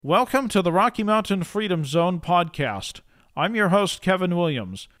Welcome to the Rocky Mountain Freedom Zone podcast. I'm your host, Kevin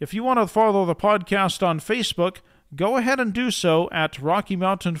Williams. If you want to follow the podcast on Facebook, go ahead and do so at Rocky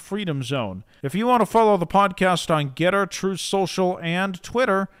Mountain Freedom Zone. If you want to follow the podcast on Getter, Truth Social, and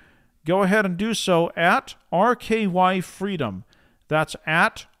Twitter, go ahead and do so at RKY Freedom. That's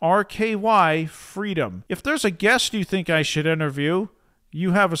at RKY Freedom. If there's a guest you think I should interview,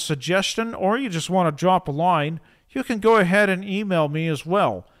 you have a suggestion, or you just want to drop a line, you can go ahead and email me as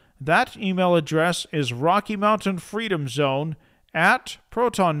well. That email address is Rocky Mountain Freedom Zone at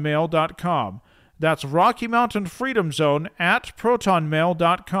protonmail.com. That's Rocky Mountain Freedom Zone at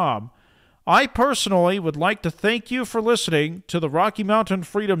protonmail.com. I personally would like to thank you for listening to the Rocky Mountain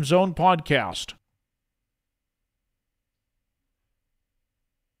Freedom Zone podcast.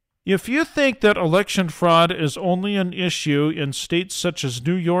 If you think that election fraud is only an issue in states such as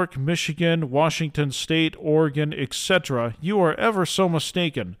New York, Michigan, Washington State, Oregon, etc., you are ever so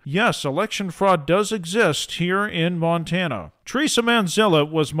mistaken. Yes, election fraud does exist here in Montana. Teresa Manzella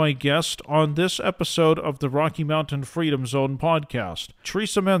was my guest on this episode of the Rocky Mountain Freedom Zone podcast.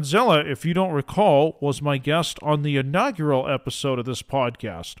 Teresa Manzella, if you don't recall, was my guest on the inaugural episode of this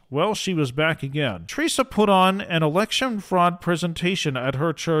podcast. Well, she was back again. Teresa put on an election fraud presentation at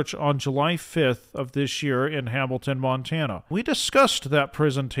her church on July 5th of this year in Hamilton, Montana. We discussed that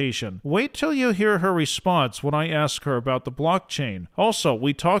presentation. Wait till you hear her response when I ask her about the blockchain. Also,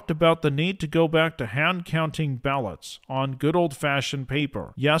 we talked about the need to go back to hand-counting ballots on good old-fashioned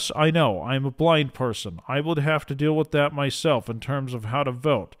paper. Yes, I know, I'm a blind person. I would have to deal with that myself in terms of how to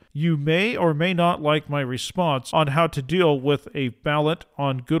vote. You may or may not like my response on how to deal with a ballot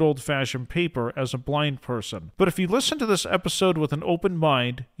on good old-fashioned paper as a blind person. But if you listen to this episode with an open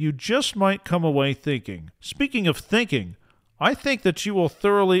mind, you just might come away thinking. Speaking of thinking, I think that you will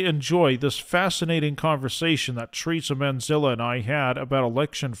thoroughly enjoy this fascinating conversation that Teresa Manzella and I had about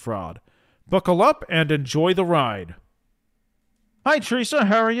election fraud. Buckle up and enjoy the ride. Hi, Teresa.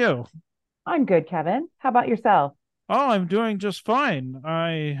 How are you? I'm good, Kevin. How about yourself? Oh, I'm doing just fine.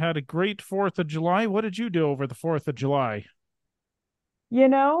 I had a great 4th of July. What did you do over the 4th of July? You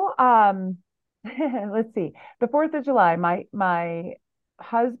know, let's see. The 4th of July, my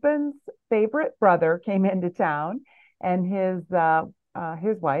husband's favorite brother came into town and his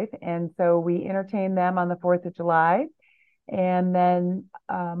wife, and so we entertained them on the 4th of July. And then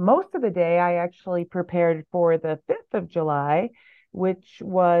most of the day, I actually prepared for the 5th of July, which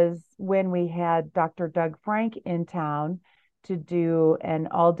was when we had Dr. Doug Frank in town to do an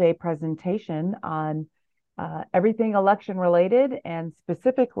all-day presentation on everything election related and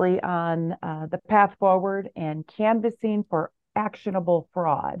specifically on the path forward and canvassing for actionable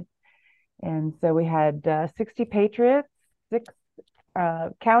fraud. And so we had 60 patriots, six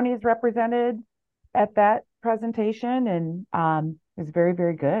counties represented at that presentation, and it was very,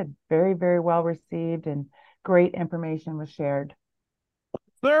 very good, very, very well received, and great information was shared.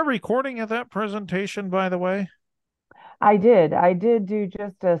 Is there a recording of that presentation, by the way? I did do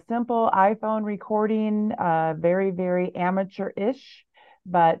just a simple iPhone recording, very, very amateur-ish,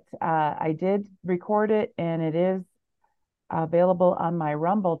 but I did record it, and it is available on my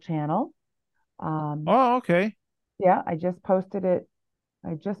Rumble channel. Um, Oh, okay. yeah, I just posted it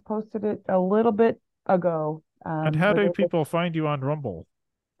a little bit ago. And how do people find you on Rumble?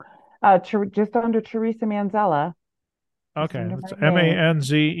 Just under Teresa Manzella, just Okay, under that's my name.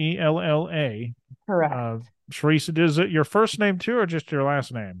 Manzella. Uh, Correct. Teresa, is it your first name too, or just your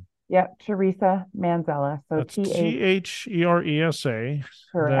last name? Yep, Teresa Manzella. So That's TH, Theresa,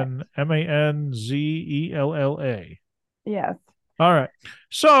 then correct. Manzella. Yes. All right.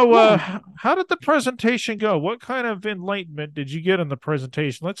 So, Yeah. how did the presentation go? What kind of enlightenment did you get in the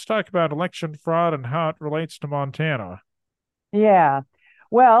presentation? Let's talk about election fraud and how it relates to Montana. Yeah.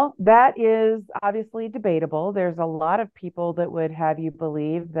 Well, that is obviously debatable. There's a lot of people that would have you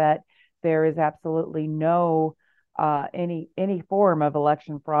believe that there is absolutely no any form of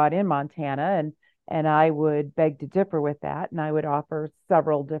election fraud in Montana, and I would beg to differ with that, and I would offer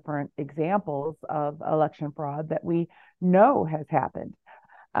several different examples of election fraud that we know has happened.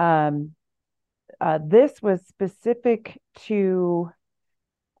 Um, this was specific to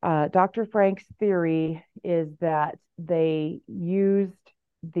Dr. Frank's theory is that they used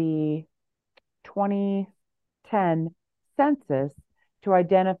the 2010 census to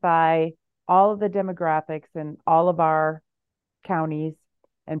identify all of the demographics in all of our counties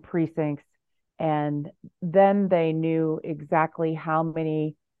and precincts. And then they knew exactly how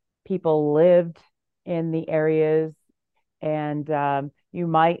many people lived in the areas. And you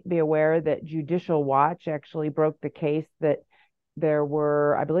might be aware that Judicial Watch actually broke the case that there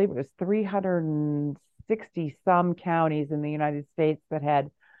were, I believe it was 360 some counties in the United States that had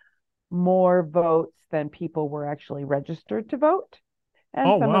more votes than people were actually registered to vote. And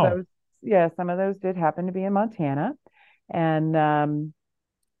Oh, some of wow. those, yeah, some of those did happen to be in Montana. And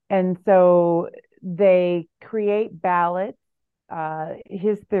so they create ballots.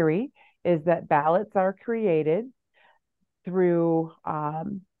 His theory is that ballots are created through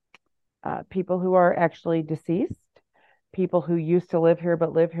people who are actually deceased, people who used to live here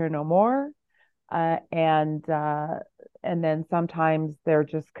but live here no more, uh, and uh, and then sometimes they're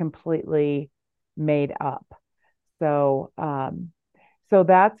just completely made up. So so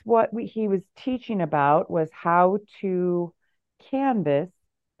that's what he was teaching about, was how to canvass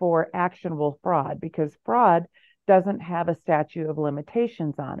for actionable fraud, because fraud doesn't have a statute of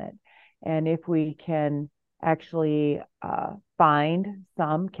limitations on it. And if we can actually find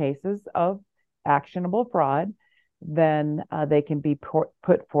some cases of actionable fraud, then they can be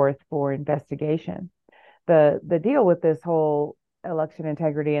put forth for investigation. The deal with this whole election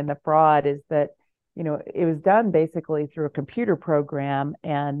integrity and the fraud is that, it was done basically through a computer program,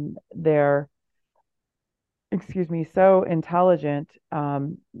 and they're, excuse me, so intelligent.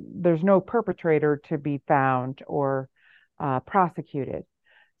 There's no perpetrator to be found or prosecuted.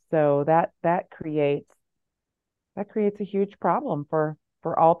 So that creates a huge problem for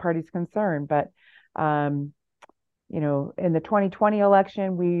all parties concerned. But um, in the 2020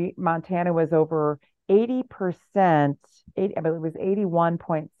 election, Montana was over 80%, 80, I believe it was 81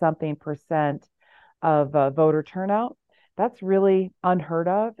 point something percent of voter turnout. That's really unheard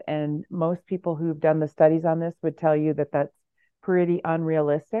of. And most people who've done the studies on this would tell you that that's pretty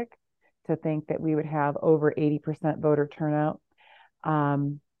unrealistic, to think that we would have over 80% voter turnout.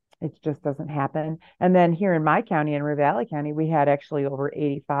 Um, it just doesn't happen. And then here in my county, in Ravalli County, we had actually over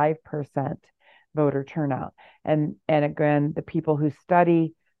 85% voter turnout. And again, the people who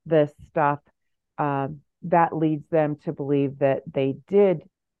study this stuff, that leads them to believe that they did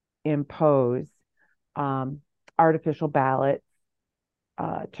impose um, artificial ballots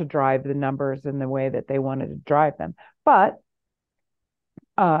to drive the numbers in the way that they wanted to drive them. But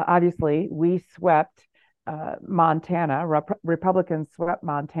obviously, we swept Montana. Republicans swept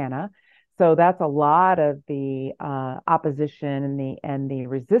Montana. So that's a lot of the opposition and the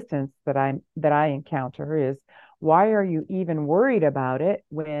resistance that I encounter is, why are you even worried about it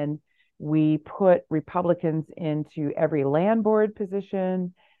when we put Republicans into every land board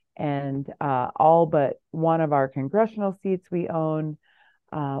position, and all but one of our congressional seats we own?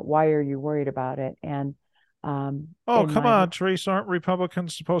 Why are you worried about it? And Oh, in come my on, Trace. Aren't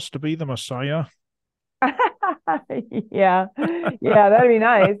Republicans supposed to be the Messiah? yeah, yeah, that'd be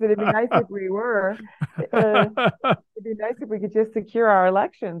nice. It'd be nice if we were. Uh, it'd be nice if we could just secure our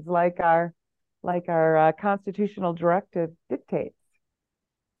elections like our constitutional directive dictates.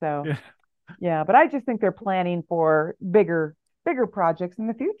 So Yeah. yeah, but I just think they're planning for bigger projects in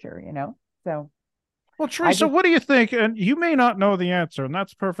the future. So Well, I Teresa, just what do you think? And you may not know the answer, and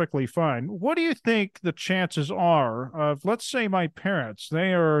that's perfectly fine. What do you think the chances are of, let's say, my parents,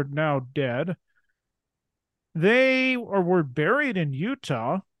 they are now dead. They or were buried in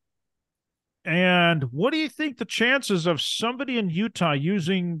Utah. And what do you think the chances of somebody in Utah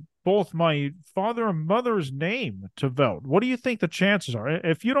using both my father and mother's name to vote? What do you think the chances are?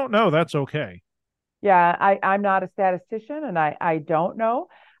 If you don't know, that's okay. Yeah, I'm not a statistician, and I don't know.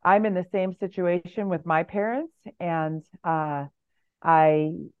 I'm in the same situation with my parents, and I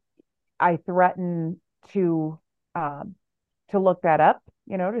I threaten to um, to look that up,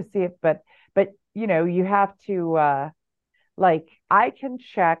 to see if, but you have to, like, I can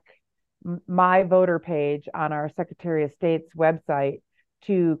check my voter page on our Secretary of State's website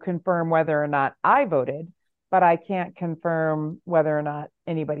to confirm whether or not I voted, but I can't confirm whether or not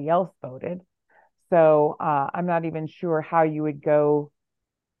anybody else voted. So I'm not even sure how you would go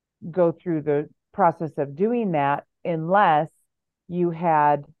through the process of doing that, unless you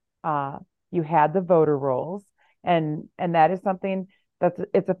had uh, you had the voter rolls, and that is something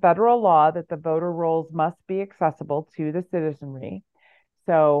it's a federal law that the voter rolls must be accessible to the citizenry.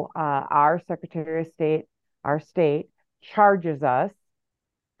 So our Secretary of State, our state, charges us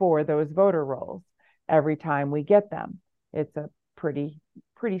for those voter rolls every time we get them. It's a pretty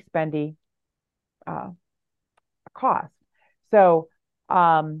spendy uh, cost. So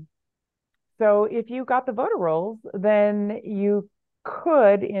um, so if you got the voter rolls, then you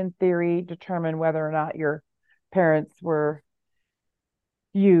could, in theory, determine whether or not your parents were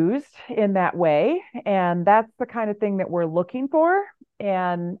used in that way. And that's the kind of thing that we're looking for.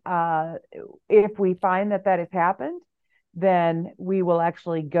 And if we find that that has happened, then we will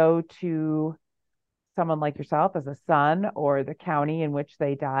actually go to someone like yourself as a son, or the county in which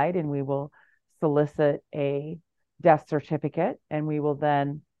they died, and we will solicit a death certificate, and we will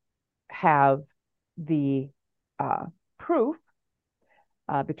then have the uh, proof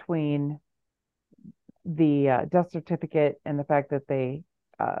between the death certificate and the fact that they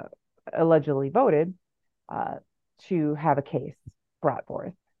uh, allegedly voted uh, to have a case brought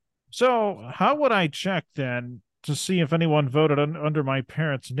forth. So, how would I check then to see if anyone voted under my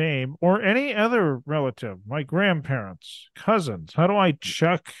parents' name or any other relative, my grandparents, cousins? How do I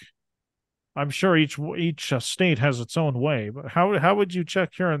check? I'm sure each state has its own way, but how would you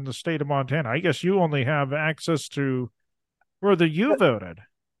check here in the state of Montana? I guess you only have access to whether you The, voted.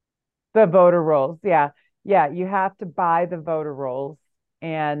 the voter rolls, yeah, yeah, you have to buy the voter rolls,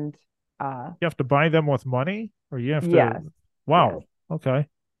 and You have to buy them with money, or you have yes, to. yes, Wow. Okay.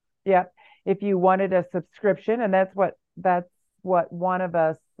 yep. If you wanted a subscription, and that's what one of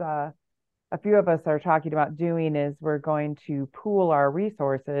us, a few of us are talking about doing, is we're going to pool our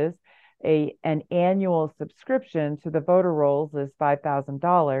resources. An annual subscription to the voter rolls is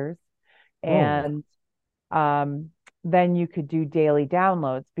 $5,000, Oh, and um, then you could do daily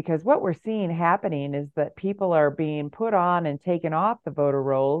downloads, because what we're seeing happening is that people are being put on and taken off the voter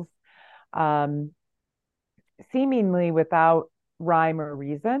rolls, um, seemingly without rhyme or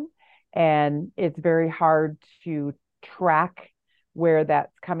reason. And it's very hard to track where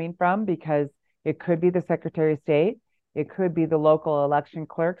that's coming from, because it could be the Secretary of State, it could be the local election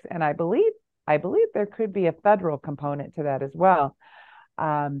clerks, and I believe there could be a federal component to that as well.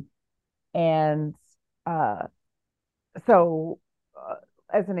 Um, and uh, so,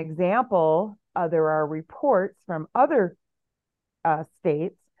 as an example, there are reports from other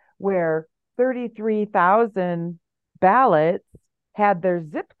states where 33,000 ballots had their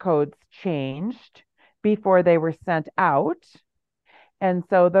zip codes changed before they were sent out. And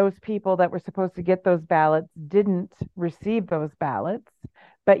so those people that were supposed to get those ballots didn't receive those ballots,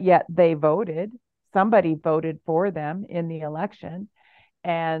 but yet they voted. Somebody voted for them in the election.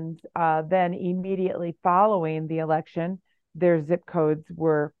 And then immediately following the election, their zip codes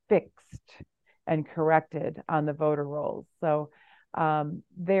were fixed and corrected on the voter rolls. So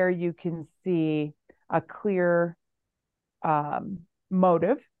there you can see a clear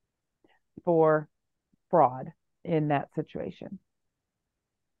motive for fraud in that situation.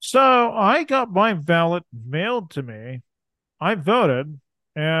 so I got my ballot mailed to me. I voted,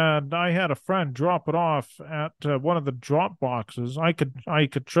 and I had a friend drop it off at one of the drop boxes. I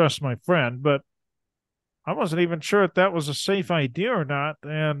could trust my friend, but I wasn't even sure if that was a safe idea or not,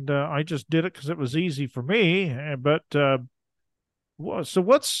 and I just did it because it was easy for me. But so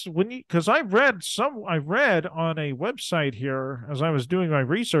what's when you? Because I read on a website here as I was doing my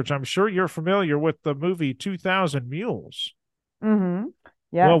research. I'm sure you're familiar with the movie 2000 Mules. Mm-hmm.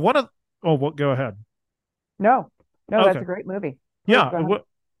 Well, Yes. one of oh, well, go ahead. No, no, that's Okay. a great movie. Please Yeah, go ahead.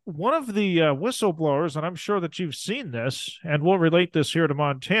 one of the whistleblowers, and I'm sure that you've seen this, and we'll relate this here to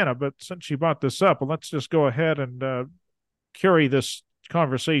Montana, but since you brought this up, well, let's just go ahead and carry this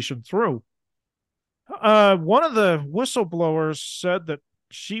conversation through. One of the whistleblowers said that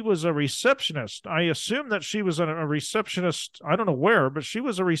she was a receptionist. I assume that she was a receptionist. I don't know where, but she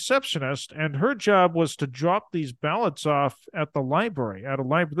was a receptionist, and her job was to drop these ballots off at the library. At a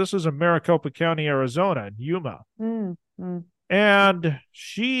library. This is in Maricopa County, Arizona, in Yuma. Mm, mm, And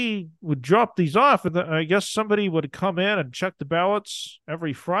she would drop these off, and I guess somebody would come in and check the ballots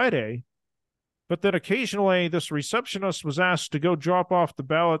every Friday. But then occasionally, this receptionist was asked to go drop off the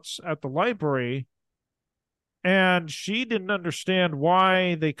ballots at the library, and she didn't understand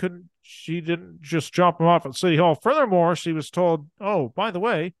why they couldn't. She didn't just drop them off at City Hall. Furthermore, she was told, "Oh, by the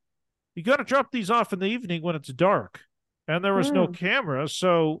way, you got to drop these off in the evening when it's dark." And there was no mm. camera.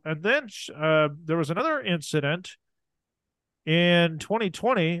 So, and then there was another incident in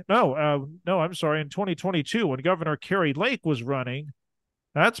 2020. No, I'm sorry, in 2022 when Governor Kerry Lake was running.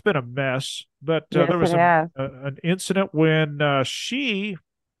 That's been a mess. But Yes, there it was has. an incident when she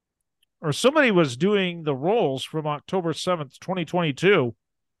or somebody was doing the rolls from October 7th, 2022,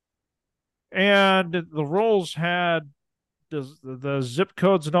 and the rolls had the zip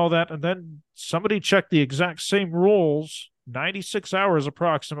codes and all that, and then somebody checked the exact same rolls 96 hours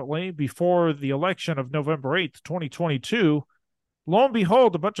approximately before the election of November 8th, 2022. Lo and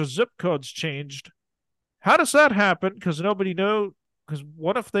behold, a bunch of zip codes changed. How does that happen? Because nobody knows. Because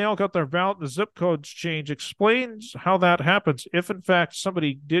what if they all got their ballot and the zip codes change? Explains how that happens if, in fact,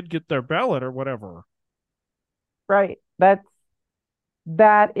 somebody did get their ballot or whatever. Right.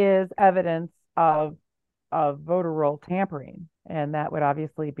 That is evidence of voter roll tampering, and that would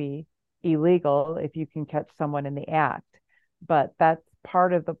obviously be illegal if you can catch someone in the act. But that's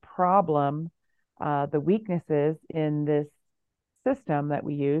part of the problem, the weaknesses in this system that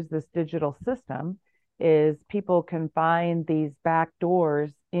we use, this digital system, is people can find these back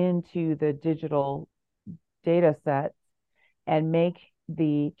doors into the digital data set and make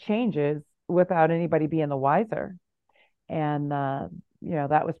the changes without anybody being the wiser. And,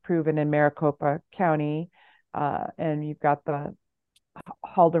 that was proven in Maricopa County. And you've got the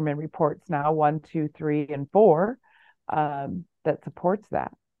Halderman reports now, 1, 2, 3, and 4, that supports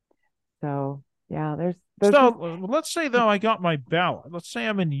that. So, yeah, there's So just, let's say, though, I got my ballot. Let's say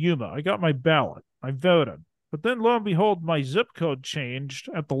I'm in Yuma. I got my ballot. I voted. But then lo and behold, my zip code changed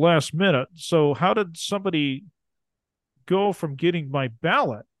at the last minute. So how did somebody go from getting my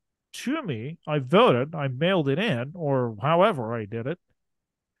ballot to me? I voted, I mailed it in, or however I did it,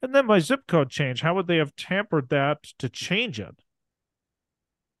 and then my zip code changed. How would they have tampered that to change it?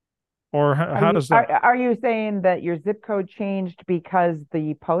 Or are how you does that? are you saying that your zip code changed because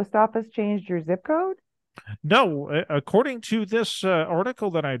the post office changed your zip code? No, according to this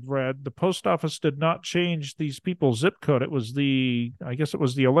article that I'd read, the post office did not change these people's zip code. It was I guess it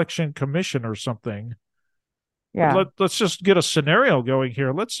was the election commission or something. But Yeah. let's just get a scenario going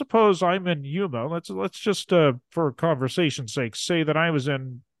here. Let's suppose I'm in Yuma. Let's just for conversation's sake say that I was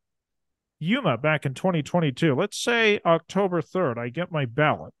in Yuma back in 2022. Let's say October 3rd, I get my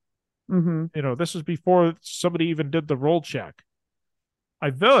ballot. Mm-hmm. This is before somebody even did the roll check.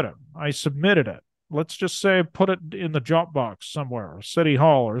 I voted. I submitted it. Let's just say put it in the drop box somewhere, City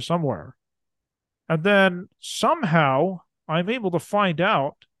Hall or somewhere. And then somehow I'm able to find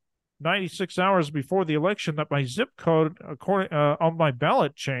out 96 hours before the election that my zip code on my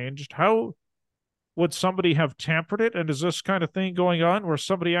ballot changed. How would somebody have tampered it? And is this kind of thing going on where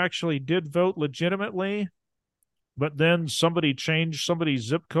somebody actually did vote legitimately, but then somebody changed somebody's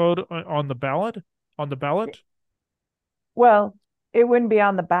zip code on the ballot? On the ballot? Well, it wouldn't be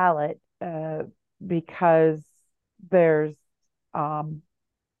on the ballot because there's um,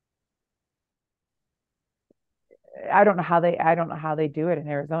 I don't know how they do it in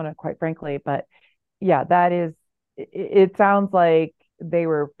Arizona, quite frankly, but yeah, it sounds like they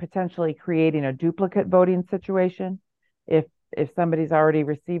were potentially creating a duplicate voting situation. If somebody's already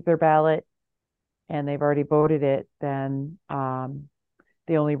received their ballot and they've already voted it, then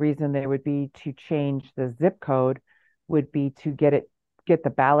the only reason they would be to change the zip code would be to get the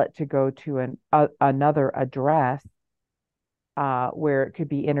ballot to go to another address where it could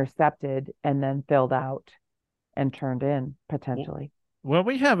be intercepted and then filled out and turned in potentially. Well,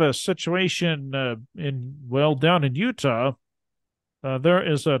 we have a situation down in Utah. There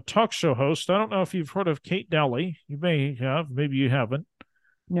is a talk show host. I don't know if you've heard of Kate Daly. You may have, maybe you haven't.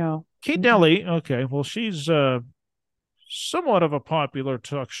 No. Kate Mm-mm. Daly, okay, well, she's somewhat of a popular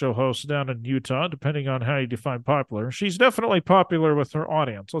talk show host down in Utah, depending on how you define popular. She's definitely popular with her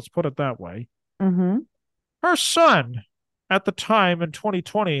audience. Let's put it that way. Mm-hmm. Her son, at the time in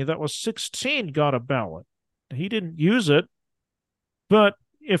 2020, that was 16, got a ballot. He didn't use it, but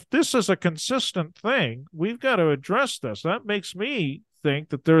if this is a consistent thing, we've got to address this. That makes me think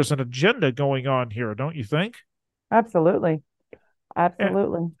that there's an agenda going on here, don't you think? Absolutely. And,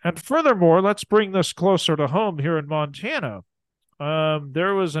 Absolutely. and furthermore, let's bring this closer to home here in Montana.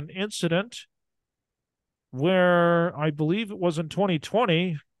 There was an incident where I believe it was in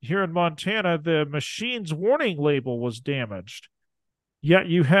 2020 here in Montana, the machine's warning label was damaged. Yet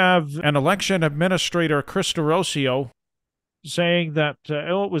you have an election administrator, Chris DeRosio, saying that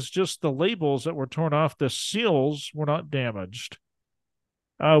it was just the labels that were torn off. The seals were not damaged.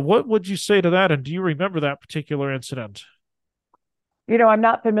 What would you say to that? And do you remember that particular incident? I'm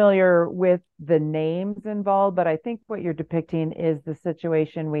not familiar with the names involved, but I think what you're depicting is the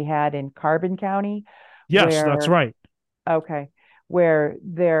situation we had in Carbon County Yes, that's where, right. okay, where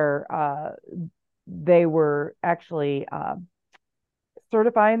they were actually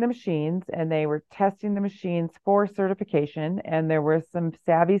certifying the machines and they were testing the machines for certification. And there were some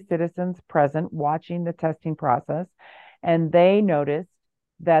savvy citizens present watching the testing process. And they noticed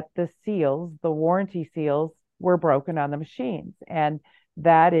that the seals, the warranty seals, were broken on the machines. And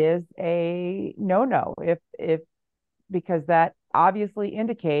that is a no-no if because that obviously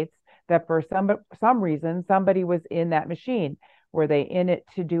indicates that for some reason somebody was in that machine. Were they in it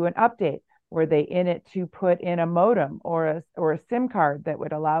to do an update? Were they in it to put in a modem or a SIM card that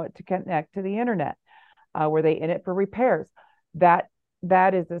would allow it to connect to the internet? Were they in it for repairs? That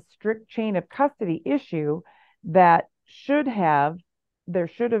that is a strict chain of custody issue that there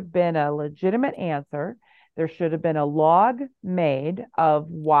should have been a legitimate answer. There should have been a log made of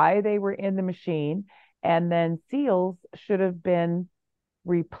why they were in the machine, and then seals should have been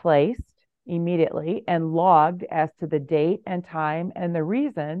replaced immediately and logged as to the date and time and the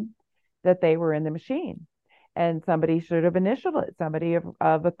reason that they were in the machine. And somebody should have initialed it. Somebody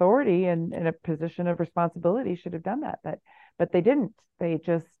of authority and in a position of responsibility should have done that. but they didn't. They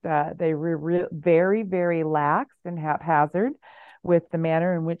just they were very, very lax and haphazard with the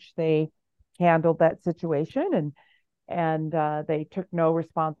manner in which they handled that situation, and they took no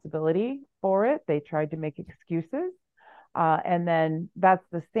responsibility for it. They tried to make excuses, and then that's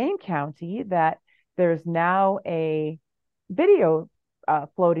the same county that there's now a video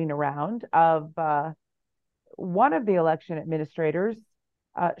floating around of one of the election administrators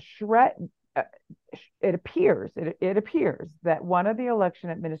shred. Uh, it appears that one of the election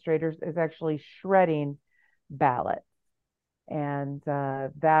administrators is actually shredding ballots, and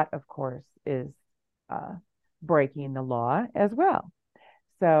that, of course, is uh, breaking the law as well.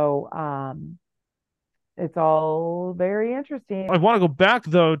 So it's all very interesting. I want to go back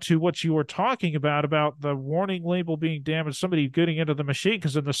though to what you were talking about the warning label being damaged, somebody getting into the machine.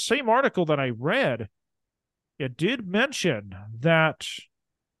 Because in the same article that I read, it did mention that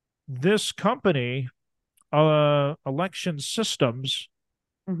this company, Election Systems,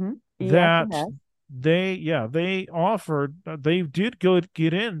 Mm-hmm. that ES&S. they offered, they did go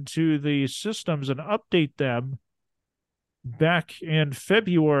get into the systems and update them back in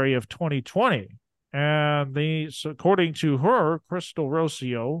February of 2020. And according to her, Crystal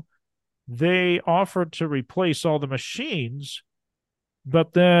Rossio, they offered to replace all the machines,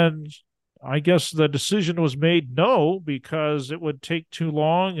 but then I guess the decision was made no, because it would take too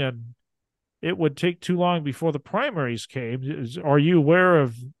long and it would take too long before the primaries came. Are you aware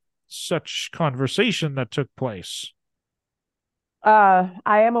of such conversation that took place? I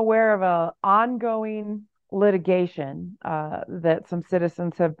am aware of a ongoing litigation that some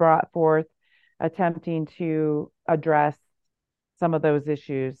citizens have brought forth attempting to address some of those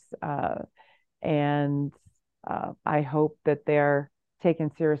issues. And I hope that they're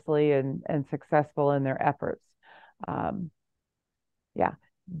taken seriously and successful in their efforts. Um, yeah,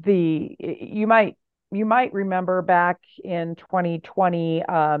 the you might remember back in 2020,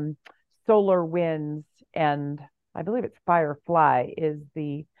 SolarWinds, and I believe it's Firefly is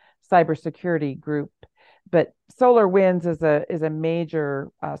the cybersecurity group, but SolarWinds is a major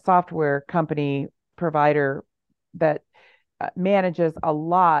software company provider that manages a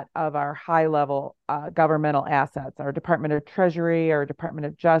lot of our high level governmental assets, our Department of Treasury, our Department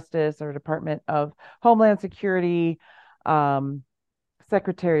of Justice, our Department of Homeland Security, um,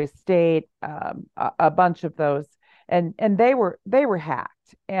 Secretary of State, a bunch of those, and they were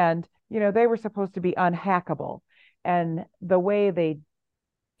hacked, and they were supposed to be unhackable, and the way they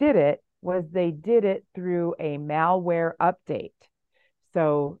did it was they did it through a malware update.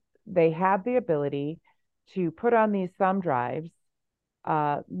 So they have the ability to put on these thumb drives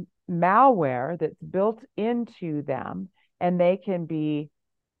uh, malware that's built into them, and they can be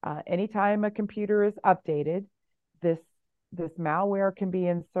anytime a computer is updated, this this malware can be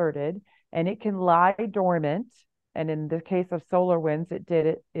inserted, and it can lie dormant. And in the case of SolarWinds,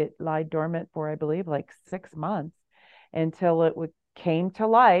 it lied dormant for, I believe, like 6 months until it came to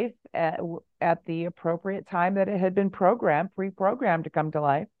life at the appropriate time that it had been pre-programmed to come to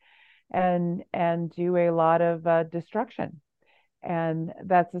life, and do a lot of destruction. And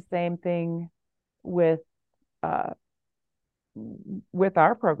that's the same thing with uh, with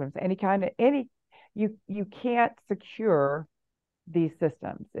our programs. You can't secure these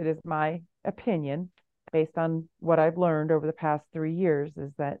systems. It is my opinion, based on what I've learned over the past 3 years,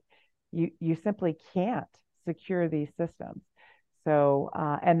 is that you simply can't secure these systems. So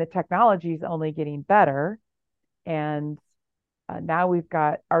and the technology is only getting better, and now we've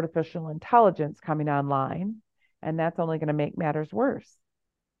got artificial intelligence coming online, and that's only going to make matters worse.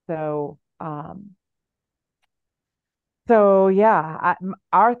 So so yeah,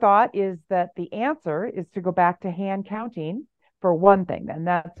 our thought is that the answer is to go back to hand counting for one thing, and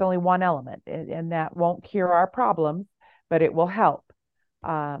that's only one element, and that won't cure our problems, but it will help.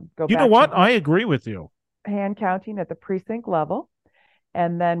 Go You know back to what? I agree with you. hand counting at the precinct level,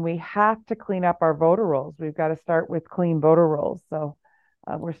 and then we have to clean up our voter rolls. We've got to start with clean voter rolls. So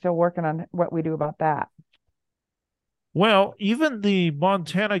we're still working on what we do about that. Well, even the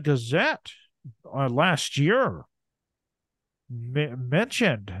Montana Gazette last year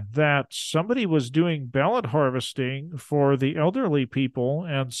mentioned that somebody was doing ballot harvesting for the elderly people,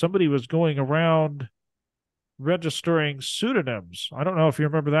 and somebody was going around registering pseudonyms. I don't know if you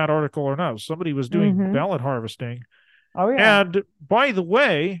remember that article or not. Somebody was doing Mm-hmm. ballot harvesting. Oh yeah. And by the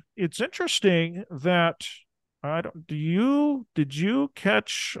way, it's interesting that I don't, did you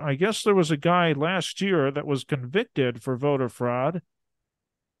catch, I guess there was a guy last year that was convicted for voter fraud.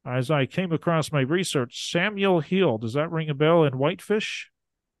 As I came across my research, Samuel Hill, does that ring a bell, in Whitefish?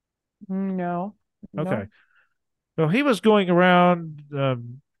 No, Okay. no. Well, he was going around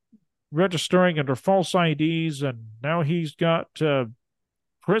registering under false IDs, and now he's got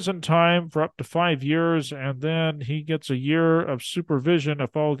prison time for up to 5 years, and then he gets a year of supervision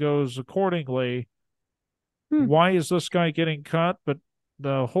if all goes accordingly. Hmm. Why is this guy getting caught? But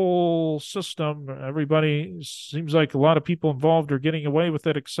the whole system, everybody seems like a lot of people involved are getting away with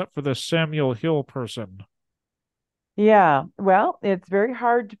it, except for this Samuel Hill person. Yeah, well, it's very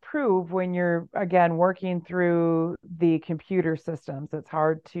hard to prove when you're, again, working through the computer systems. It's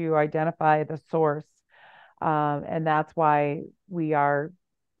hard to identify the source. And that's why we are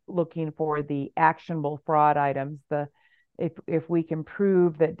looking for the actionable fraud items. If we can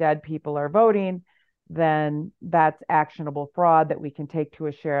prove that dead people are voting, then that's actionable fraud that we can take to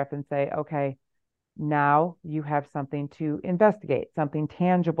a sheriff and say, okay, now you have something to investigate, something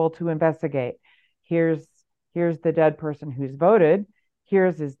tangible to investigate. Here's here's the dead person who's voted.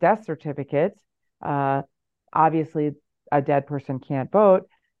 Here's his death certificate. Uh, Obviously, a dead person can't vote,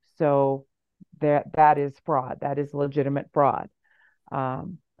 so that is fraud. That is legitimate fraud.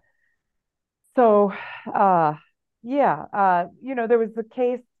 Um, so, uh, yeah, there was a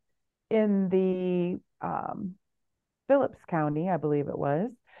case in the Phillips County, I believe it was,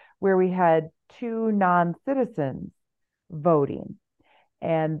 where we had two non-citizens voting,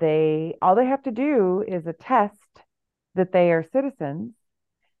 and they all they have to do is attest that they are citizens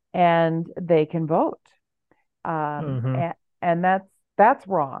and they can vote. Hmm. And that's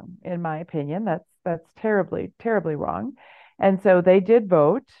wrong, in my opinion. That's terribly, terribly wrong. And so they did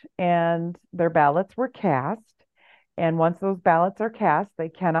vote, and their ballots were cast. And once those ballots are cast, they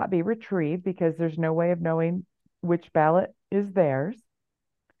cannot be retrieved because there's no way of knowing which ballot is theirs.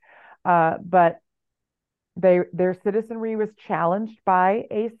 But their citizenry was challenged by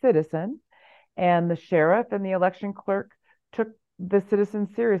a citizen, and the sheriff and the election clerk took the citizen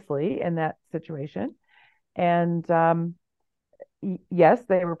seriously in that situation. And yes,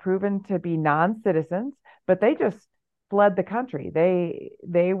 they were proven to be non-citizens, but they just fled the country.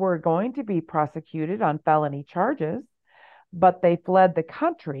 They were going to be prosecuted on felony charges, but they fled the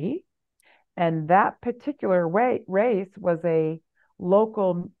country. And that particular race was a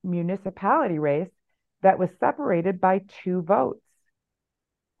local municipality race that was separated by two votes.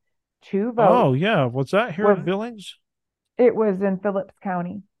 Two Oh, votes yeah. Was that here was in Billings? It was in Phillips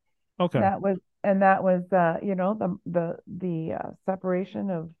County. Okay. That was the separation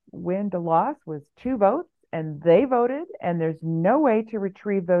of win to loss was two votes, and they voted, and there's no way to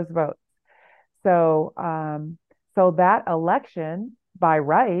retrieve those votes. So so that election by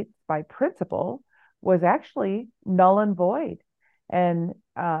right, by principle, was actually null and void, and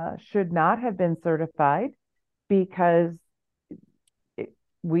should not have been certified because it,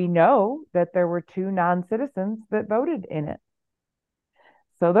 we know that there were two non-citizens that voted in it.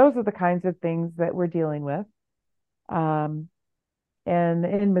 So those are the kinds of things that we're dealing with. Um, and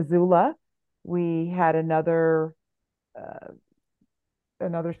in Missoula, we had uh,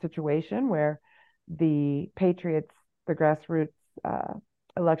 another situation where the Patriots, the grassroots uh,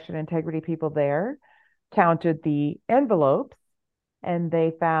 election integrity people there, counted the envelopes, and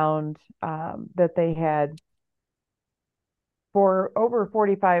they found that they had for over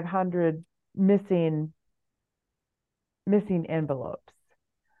 4,500 missing envelopes.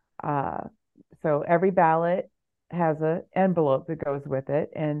 Uh, so every ballot has an envelope that goes with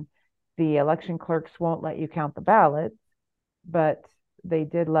it, and the election clerks won't let you count the ballots, but they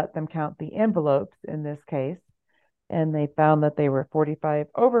did let them count the envelopes in this case, and they found that they were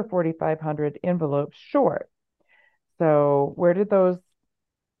over 4,500 envelopes short. So where did those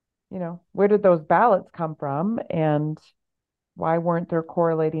ballots come from, and why weren't there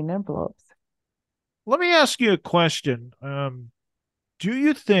correlating envelopes? Let me ask you a question. Do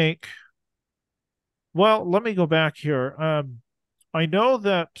you think, well, let me go back here. I know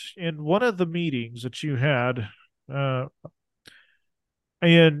that in one of the meetings that you had, uh,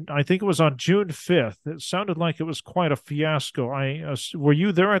 and I think it was on June 5th, it sounded like it was quite a fiasco. Were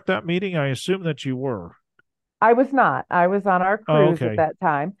you there at that meeting? I assume that you were. I was not. I was on our Oh, cruise at okay. that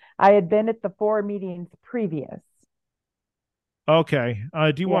time. I had been at the four meetings previous. Okay.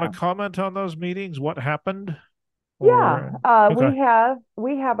 Do you want Yeah. to comment on those meetings? What happened? Yeah, Or, okay.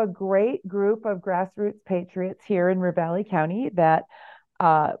 we have a great group of grassroots patriots here in Ravalli County that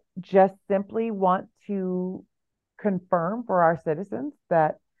just simply want to confirm for our citizens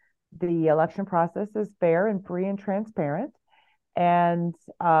that the election process is fair and free and transparent. And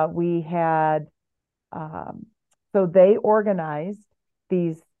we had um, so they organized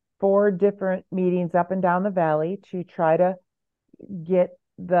these four different meetings up and down the valley to try to get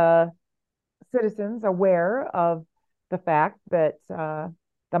the citizens aware of the fact that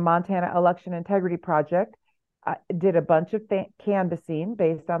the Montana Election Integrity Project did a bunch of canvassing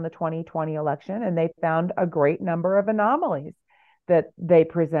based on the 2020 election, and they found a great number of anomalies that they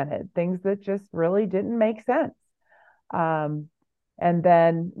presented, things that just really didn't make sense. Um, and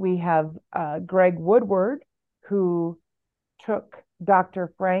then we have Greg Woodward, who took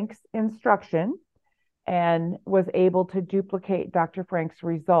Dr. Frank's instruction and was able to duplicate Dr. Frank's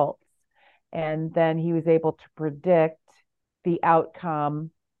results. And then he was able to predict the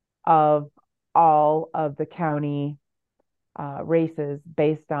outcome of all of the county races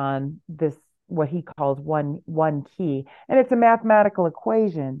based on this, what he calls one key. And it's a mathematical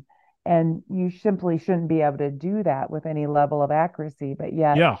equation. And you simply shouldn't be able to do that with any level of accuracy. But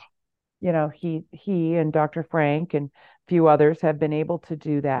yet, Yeah. he and Dr. Frank and a few others have been able to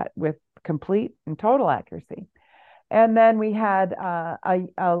do that with complete and total accuracy. And then we had a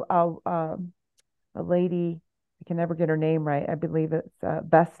lady, I can never get her name right. I believe it's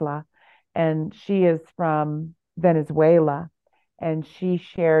Vesla, and she is from Venezuela. And she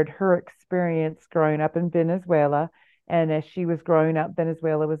shared her experience growing up in Venezuela. And as she was growing up,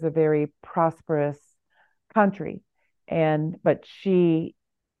 Venezuela was a very prosperous country. But she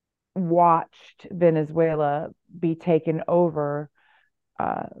watched Venezuela be taken over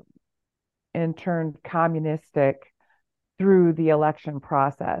uh, and turned communistic through the election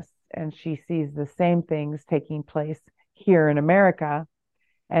process. And she sees the same things taking place here in America.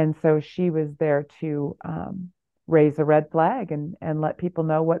 And so she was there to raise a red flag and let people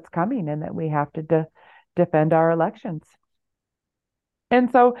know what's coming and that we have to defend our elections. And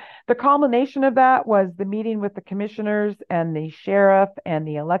so the culmination of that was the meeting with the commissioners and the sheriff and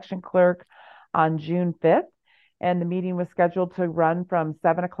the election clerk on June 5th. And the meeting was scheduled to run from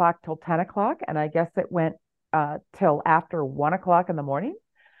 7 o'clock till 10 o'clock. And I guess it went till after 1 o'clock in the morning.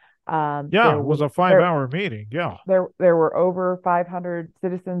 Yeah, it was a 5 hour meeting. Yeah. There were over 500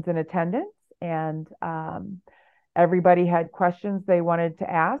 citizens in attendance, and everybody had questions they wanted to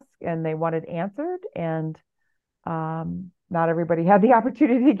ask and they wanted answered. And not everybody had the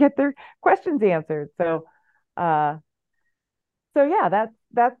opportunity to get their questions answered. Uh, so yeah,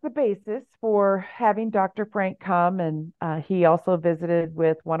 that's the basis for having Dr. Frank come, and he also visited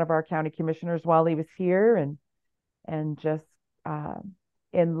with one of our county commissioners while he was here, and just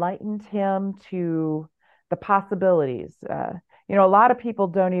enlightened him to the possibilities. A lot of people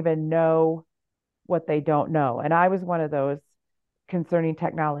don't even know what they don't know, and I was one of those concerning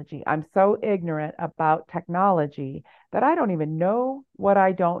technology. I'm so ignorant about technology that I don't even know what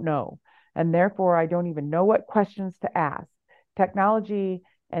I don't know. And therefore, I don't even know what questions to ask. Technology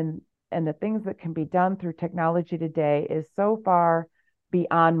and the things that can be done through technology today is so far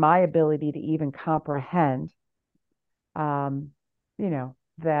beyond my ability to even comprehend.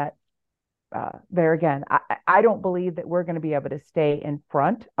 That there again, I don't believe that we're going to be able to stay in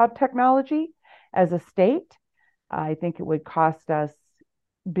front of technology as a state. I think it would cost us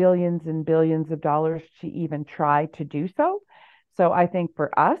billions and billions of dollars to even try to do so. So I think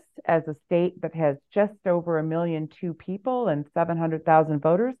for us as a state that has just over 1,000,002 people and 700,000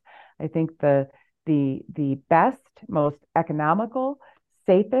 voters, I think the best, most economical,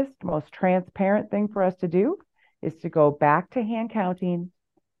 safest, most transparent thing for us to do is to go back to hand counting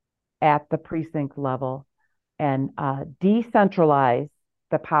at the precinct level and decentralize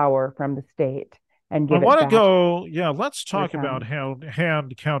the power from the state and I give it want to back go, yeah, let's to the talk about county.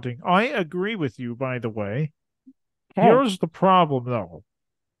 hand counting. I agree with you, by the way. Okay. Here's the problem, though.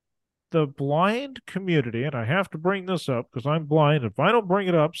 The blind community, and I have to bring this up because I'm blind. If I don't bring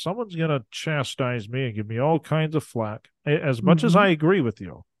it up, someone's going to chastise me and give me all kinds of flack, as much as Mm-hmm. I agree with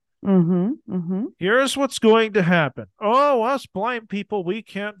you. Mm-hmm. Mm-hmm. Here's what's going to happen. Oh, us blind people, we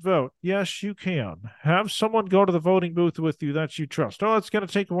can't vote. Yes, you can. Have someone go to the voting booth with you that you trust. Oh, it's going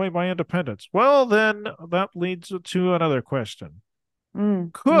to take away my independence. Well, then that leads to another question.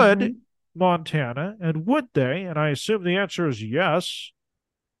 Could Mm-hmm. Montana, and would they, and I assume the answer is yes,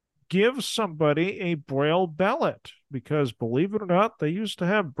 give somebody a Braille ballot? Because believe it or not, they used to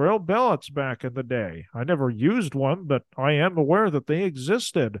have Braille ballots back in the day. I never used one, but I am aware that they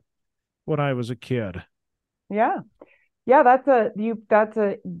existed when I was a kid. Yeah. Yeah, that's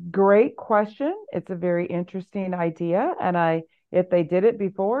a great question. It's a very interesting idea. And if they did it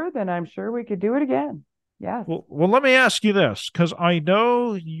before, then I'm sure we could do it again. Yes. Well, let me ask you this, because I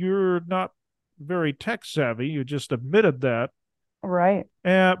know you're not very tech savvy. You just admitted that. Right.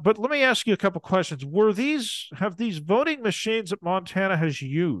 But let me ask you a couple questions. Have these voting machines that Montana has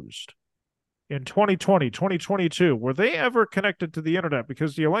used in 2020, 2022, were they ever connected to the internet?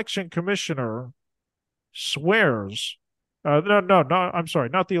 Because the election commissioner swears, no, I'm sorry,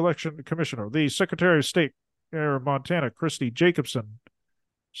 not the election commissioner, the Secretary of State in Montana, Christy Jacobson,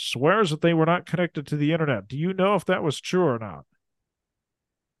 swears that they were not connected to the internet. Do you know if that was true or not?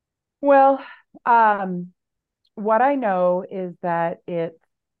 Well, um, what I know is that it's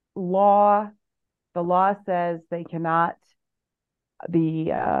law. The law says they cannot,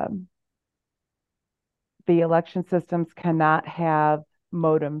 the um, the election systems cannot have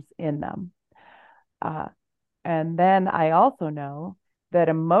modems in them. Uh, and then I also know that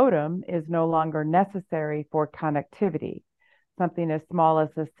a modem is no longer necessary for connectivity. Something as small as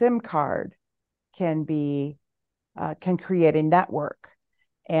a SIM card can be can create a network.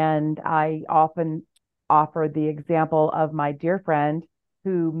 And I often offer the example of my dear friend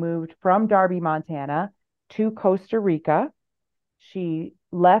who moved from Darby, Montana to Costa Rica. She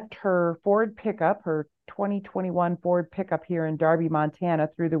left her Ford pickup, her 2021 Ford pickup here in Darby, Montana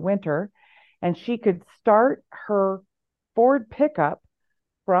through the winter, and she could start her Ford pickup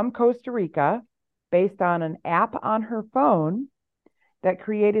from Costa Rica based on an app on her phone that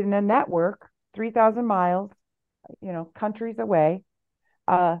created a network 3,000 miles, countries away,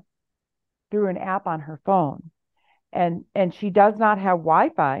 uh, through an app on her phone. And she does not have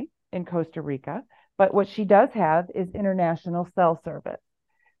Wi-Fi in Costa Rica, but what she does have is international cell service.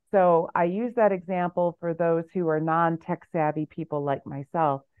 So I use that example for those who are non-tech savvy people like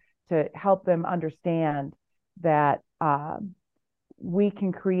myself to help them understand that we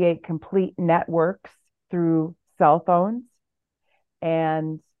can create complete networks through cell phones.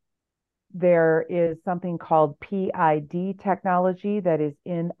 And there is something called PID technology that is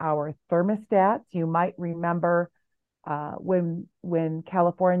in our thermostats. You might remember when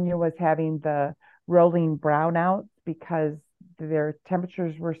California was having the rolling brownouts because their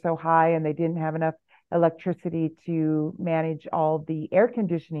temperatures were so high and they didn't have enough electricity to manage all the air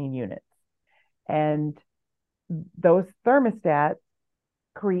conditioning units. And those thermostats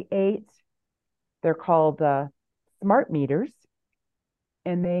create, they're called smart meters,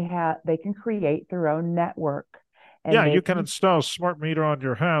 and they can create their own network, and Yeah, they you can can. install a smart meter on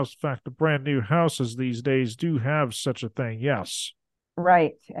your house. In fact, the brand new houses these days do have such a thing. Yes.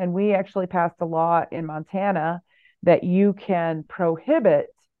 Right. And we actually passed a law in Montana that you can prohibit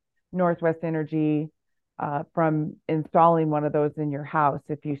Northwest Energy from installing one of those in your house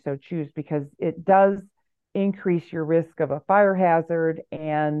if you so choose, because it does increase your risk of a fire hazard.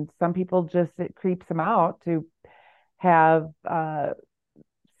 And some people just, it creeps them out to have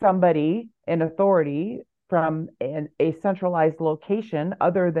somebody in authority from a centralized location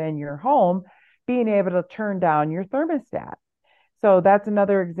other than your home being able to turn down your thermostat. So that's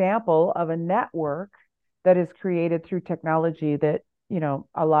another example of a network that is created through technology that,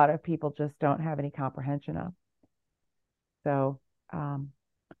 a lot of people just don't have any comprehension of. So, um,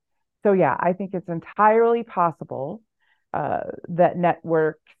 so yeah, I think it's entirely possible that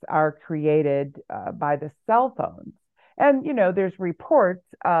networks are created by the cell phones. And, there's reports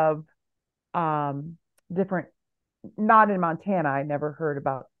of um, different, not in Montana, I never heard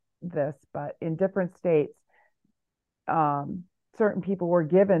about this, but in different states, certain people were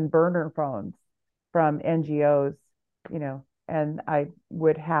given burner phones from NGOs, and I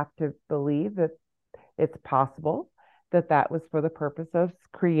would have to believe that it's possible that that was for the purpose of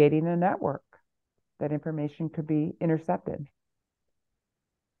creating a network that information could be intercepted.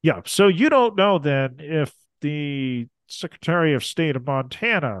 Yeah. So you don't know then if the Secretary of State of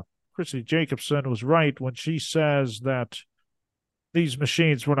Montana, Chrissy Jacobson, was right when she says that these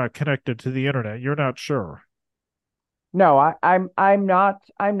machines were not connected to the internet. You're not sure. No, I'm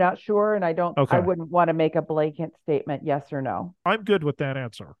not sure, and I Okay. wouldn't want to make a blanket statement, yes or no. I'm good with that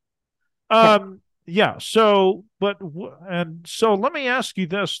answer. Okay. Yeah. And so let me ask you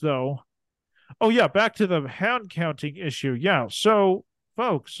this though. Oh yeah, back to the hand counting issue. Yeah. So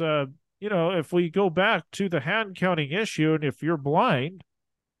folks, if we go back to the hand counting issue, and if you're blind,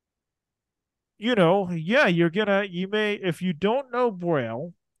 yeah, you may, if you don't know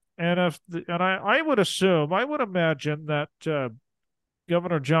Braille, and I would assume, I would imagine that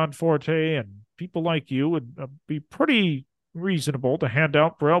Governor John Forte and people like you would be pretty reasonable to hand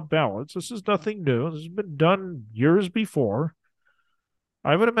out Braille ballots. This is nothing new. This has been done years before.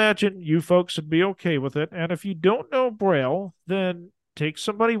 I would imagine you folks would be okay with it. And if you don't know Braille, then take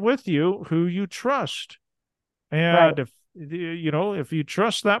somebody with you who you trust. Right. And if you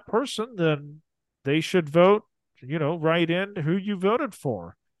trust that person, then they should vote, write in who you voted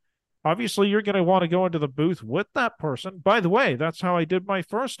for. Obviously, you're going to want to go into the booth with that person. By the way, that's how I did my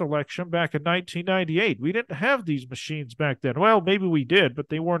first election back in 1998. We didn't have these machines back then. Well, maybe we did, but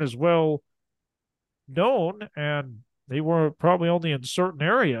they weren't as well known, and they were probably only in certain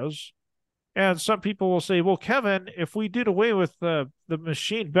areas. And some people will say, well, Kevin, if we did away with the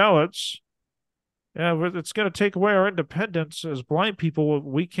machine ballots, Yeah, it's going to take away our independence as blind people.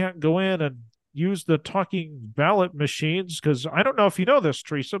 We can't go in and use the talking ballot machines because I don't know if you know this,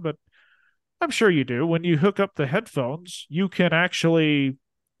 Teresa, but I'm sure you do. When you hook up the headphones, you can actually,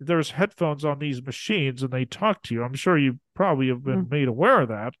 there's headphones on these machines and they talk to you. I'm sure you probably have been made aware of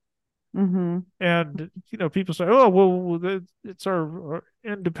that. Mm-hmm. And, people say, oh, well, it's our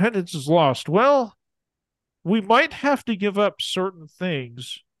independence is lost. Well, we might have to give up certain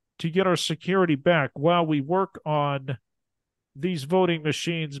things to get our security back while we work on these voting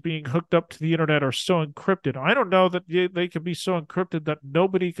machines being hooked up to the internet are so encrypted. I don't know that they can be so encrypted that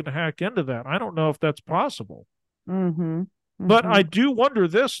nobody can hack into that. I don't know if that's possible. Mm-hmm. But Mm-hmm. I do wonder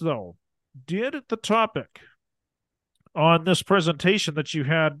this, though. Did the topic on this presentation that you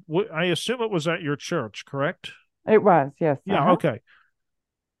had, I assume it was at your church, correct? It was, yes. Yeah, Uh-huh. okay.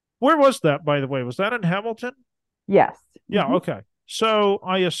 Where was that, by the way? Was that in Hamilton? Yes. Yeah, Mm-hmm. okay. So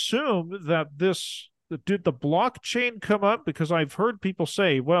I assume that did the blockchain come up? Because I've heard people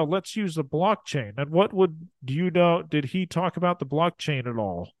say, well, let's use the blockchain. And do you know, did he talk about the blockchain at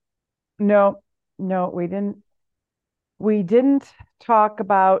all? No, no, we didn't talk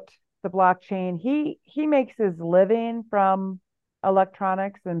about the blockchain. He makes his living from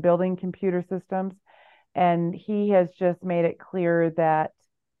electronics and building computer systems, and he has just made it clear that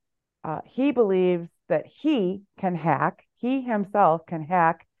he believes that he himself can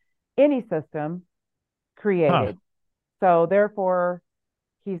hack any system Huh. created. So therefore,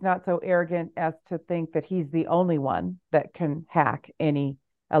 he's not so arrogant as to think that he's the only one that can hack any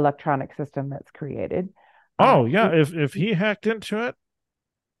electronic system that's created. Oh, yeah. He, If he hacked into it,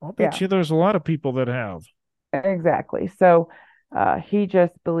 I'll bet yeah, you there's a lot of people that have. exactly. So he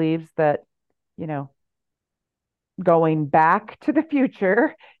just believes that, you know, going back to the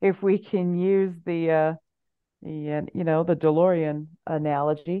future, if we can use the DeLorean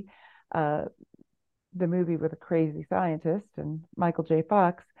analogy, uh, the movie with a crazy scientist and Michael J.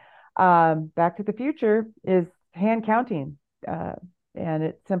 Fox, Back to the Future is hand counting, uh, and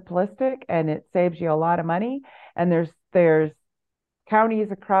it's simplistic and it saves you a lot of money. And there's counties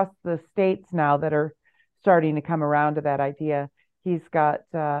across the states now that are starting to come around to that idea. He's got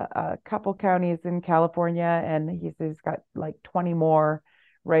a couple counties in California, and he's got like 20 more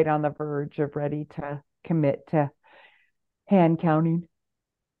right on the verge of ready to commit to hand counting.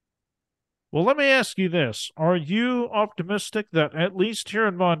 Well, let me ask you this. Are you optimistic that at least here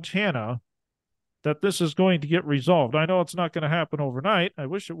in Montana, that this is going to get resolved? I know it's not going to happen overnight. I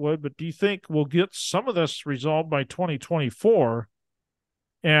wish it would, but do you think we'll get some of this resolved by 2024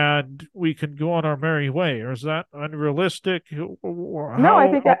 and we can go on our merry way? Or is that unrealistic? No, How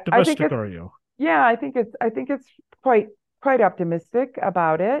I think optimistic it's are you? yeah, I think it's quite optimistic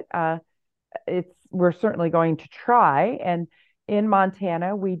about it. It's we're certainly going to try, and in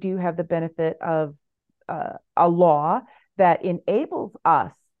Montana, we do have the benefit of a law that enables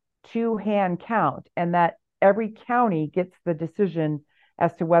us to hand count, and that every county gets the decision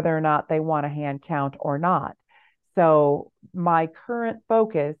as to whether or not they want to hand count or not. So my current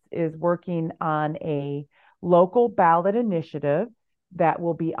focus is working on a local ballot initiative that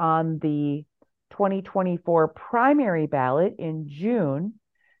will be on the 2024 primary ballot in June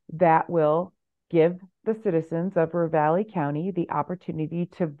that will give the citizens of Ravalli County the opportunity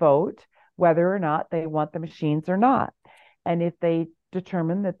to vote whether or not they want the machines or not. And if they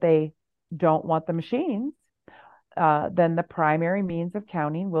determine that they don't want the machines, then the primary means of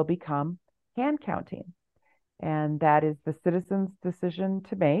counting will become hand counting. And that is the citizens' decision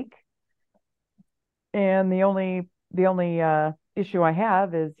to make. And the only issue I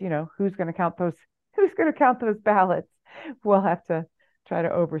have is, who's going to count those who's going to count those ballots. We'll have to try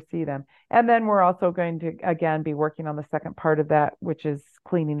to oversee them. And then we're also going to again be working on the second part of that, which is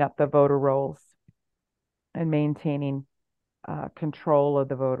cleaning up the voter rolls and maintaining control of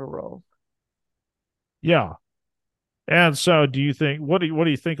the voter rolls. Yeah. And so, what do you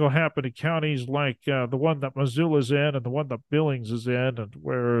think will happen to counties like the one that Missoula's in and the one that Billings is in, and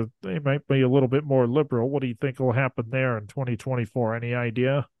where they might be a little bit more liberal? What do you think will happen there in 2024? Any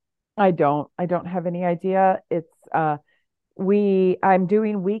idea? I don't have any idea. It's I'm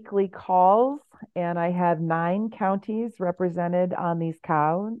doing weekly calls, and I have 9 counties represented on these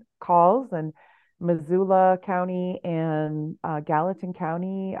calls, and Missoula County and Gallatin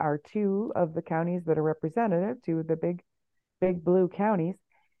County are two of the counties that are representative, two of the big blue counties.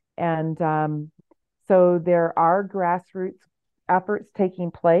 And so there are grassroots efforts taking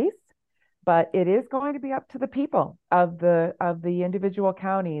place, but it is going to be up to the people of the individual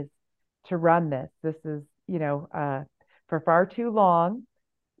counties to run this. This is, for far too long,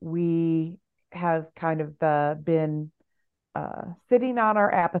 we have kind of been sitting on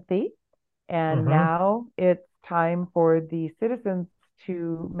our apathy And Uh-huh. now it's time for the citizens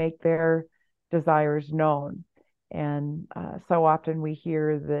to make their desires known. And so often we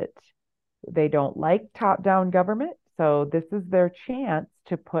hear that they don't like top down government. So this is their chance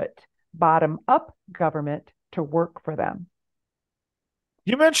to put bottom up government to work for them.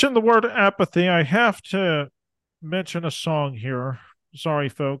 You mentioned the word apathy. I have to mention a song here. Sorry,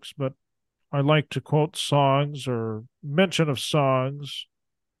 folks, but I like to quote songs or mention of songs.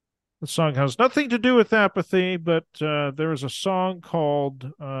 The song has nothing to do with apathy, but there is a song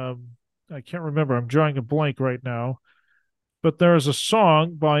called, I can't remember, I'm drawing a blank right now, but there is a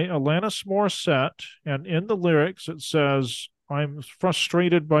song by Alanis Morissette, and in the lyrics it says, I'm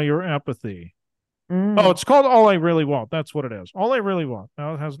frustrated by your apathy. Oh, Mm. it's called All I Really Want. That's what it is. All I Really Want.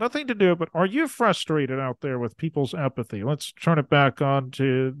 Now, it has nothing to do, but are you frustrated out there with people's apathy? Let's turn it back on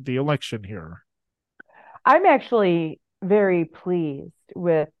to the election here. I'm actually very pleased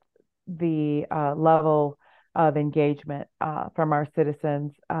with the level of engagement from our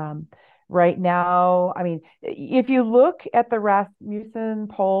citizens. Right now, I mean, if you look at the Rasmussen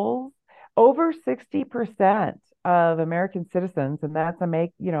polls, over 60% of American citizens, and that's a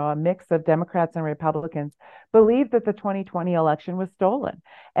mix of Democrats and Republicans, believe that the 2020 election was stolen.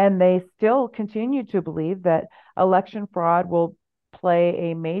 And they still continue to believe that election fraud will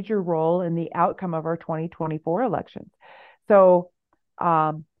play a major role in the outcome of our 2024 elections. So,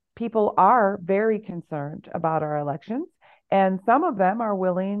 people are very concerned about our elections, and some of them are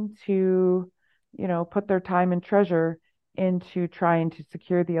willing to, put their time and treasure into trying to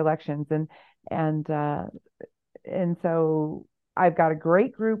secure the elections. And and so I've got a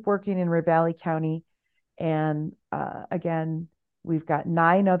great group working in Ravalli County, and again, we've got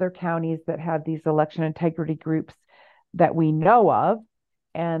 9 other counties that have these election integrity groups that we know of,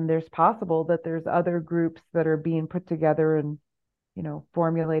 and there's possible that there's other groups that are being put together and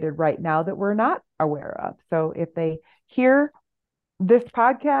formulated right now that we're not aware of. So if they hear this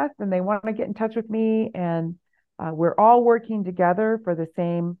podcast and they want to get in touch with me, and we're all working together for the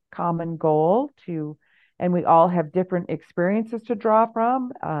same common goal and we all have different experiences to draw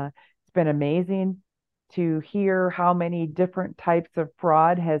from. It's been amazing to hear how many different types of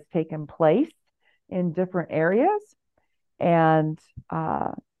fraud has taken place in different areas. And,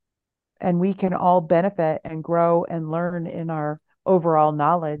 uh, and we can all benefit and grow and learn in our overall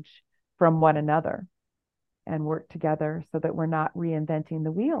knowledge from one another and work together so that we're not reinventing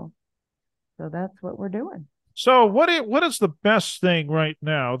the wheel. So that's what we're doing. So, what is the best thing right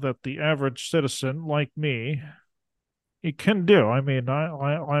now that the average citizen like me it can do? I mean,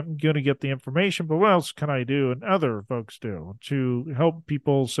 I'm going to get the information, but what else can I do and other folks do to help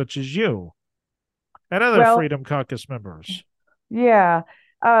people such as you and other Well, Freedom Caucus members? yeah,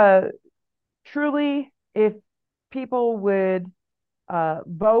 uh, truly, if people would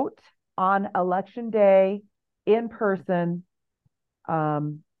vote on election day in person,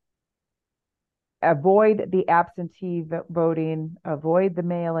 um, avoid the absentee voting, avoid the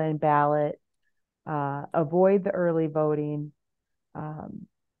mail in ballot, avoid the early voting. Um,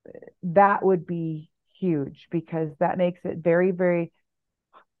 that would be huge because that makes it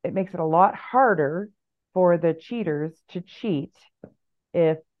it makes it a lot harder for the cheaters to cheat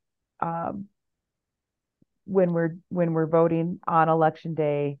if um, when we're voting on election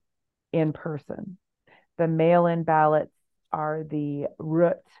day in person. The mail-in ballots are the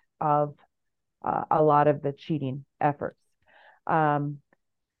root of a lot of the cheating efforts. Um,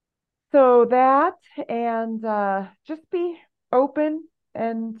 so that and just be open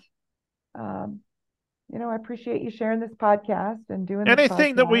and um, I appreciate you sharing this podcast and doing this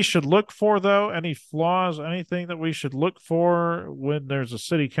Anything that we podcast. should look for, though, any flaws, anything that we should look for when there's a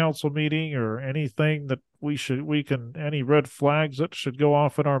city council meeting or anything that any red flags that should go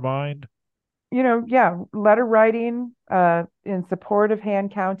off in our mind? Yeah, letter writing in support of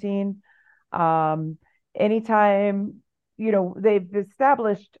hand counting. Um, anytime, they've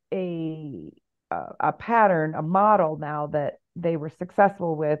established a pattern, a model now that they were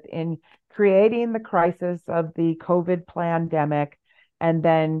successful with in creating the crisis of the COVID pandemic, and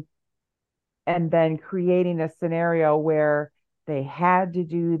then creating a scenario where they had to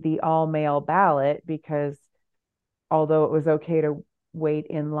do the all mail ballot because although it was okay to wait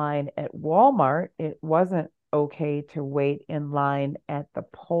in line at Walmart, it wasn't okay to wait in line at the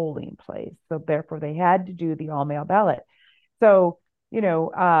polling place. So therefore, they had to do the all mail ballot. So,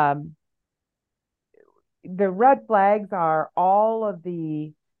 the red flags are all of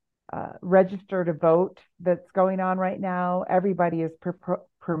the register to vote that's going on right now. Everybody is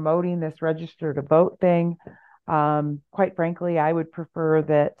promoting this register to vote thing. Quite frankly, I would prefer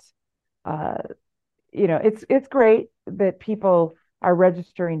that uh, it's great that people are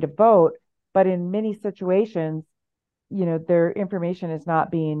registering to vote, But in many situations, their information is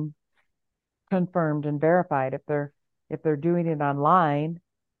not being confirmed and verified. If they're doing it online,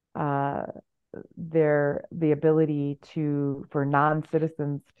 uh, the ability for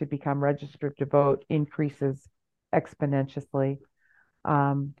non-citizens to become registered to vote increases exponentially.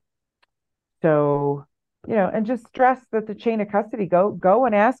 Um, so, and just stress that the chain of custody, go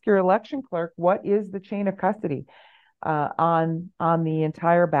and ask your election clerk, what is the chain of custody on the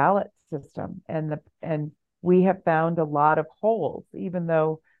entire ballot system? And we have found a lot of holes, even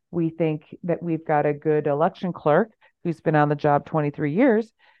though we think that we've got a good election clerk who's been on the job 23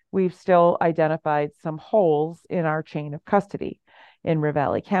 years. We've still identified some holes in our chain of custody in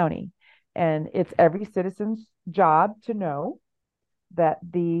Ravalli County. And it's every citizen's job to know that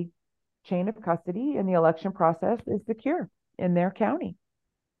the chain of custody in the election process is secure in their county.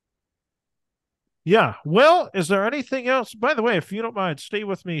 Yeah. Well, is there anything else? By the way, if you don't mind, stay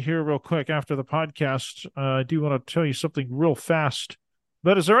with me here real quick after the podcast. I do want to tell you something real fast.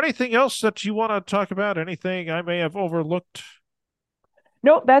 But is there anything else that you want to talk about? Anything I may have overlooked?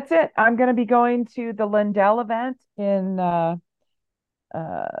 Nope, that's it. I'm going to be going to the Lindell event in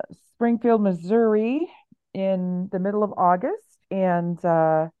Springfield, Missouri in the middle of August. And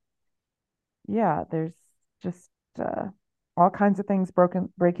yeah, there's just all kinds of things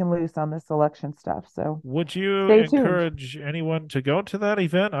breaking loose on this election stuff. So would you stay tuned. encourage anyone to go to that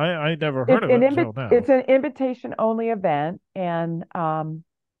event? I never heard of it until now. It's an invitation only event, and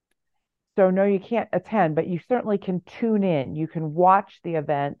so no, you can't attend, but you certainly can tune in. You can watch the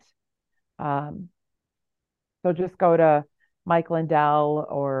event. So just go to Mike Lindell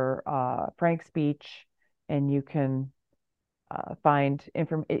or Frank Speech, and you can find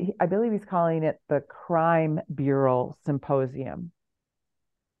information. I believe he's calling it the Crime Bureau Symposium.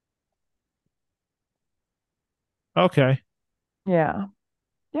 Okay. Yeah.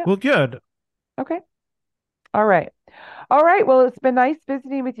 Yeah. Well, good. Okay. All right. All right. Well, it's been nice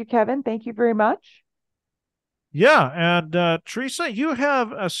visiting with you, Kevin. Thank you very much. Yeah, and Teresa, you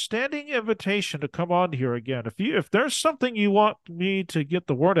have a standing invitation to come on here again. If there's something you want me to get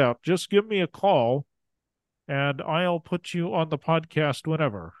the word out, just give me a call and I'll put you on the podcast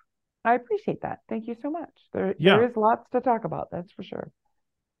whenever. I appreciate that. Thank you so much. There is lots to talk about, that's for sure.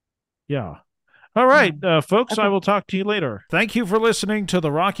 Yeah. All right, folks, Okay. I will talk to you later. Thank you for listening to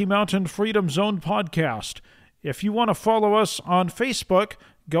the Rocky Mountain Freedom Zone podcast. If you want to follow us on Facebook,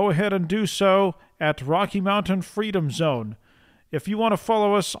 go ahead and do so at Rocky Mountain Freedom Zone. If you want to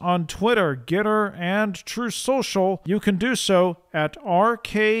follow us on Twitter, Getter, and Truth Social, you can do so at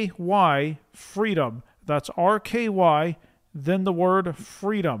RKY Freedom. That's RKY, then the word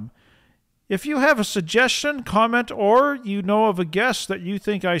freedom. If you have a suggestion, comment, or you know of a guest that you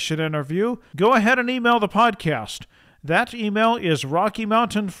think I should interview, go ahead and email the podcast. That email is Rocky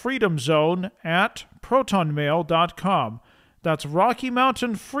Mountain Freedom Zone at protonmail.com. That's Rocky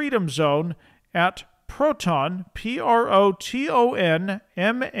Mountain Freedom Zone at proton,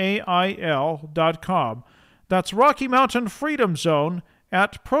 protonmail.com. That's Rocky Mountain Freedom Zone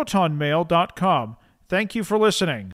at protonmail.com. Thank you for listening.